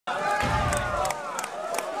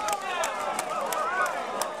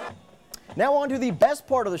Now on to the best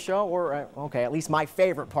part of the show, or okay, at least my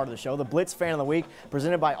favorite part of the show, the Blitz Fan of the Week,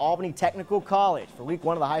 presented by Albany Technical College. For week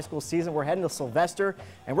 1 of the high school season, we're heading to Sylvester,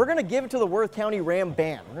 and we're going to give it to the Worth County Ram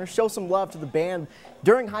Band. We're going to show some love to the band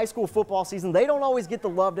during high school football season. They don't always get the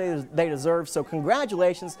love they deserve, so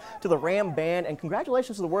congratulations to the Ram Band, and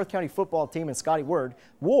congratulations to the Worth County football team and Scotty Ward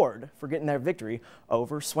for getting their victory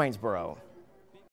over Swainsboro.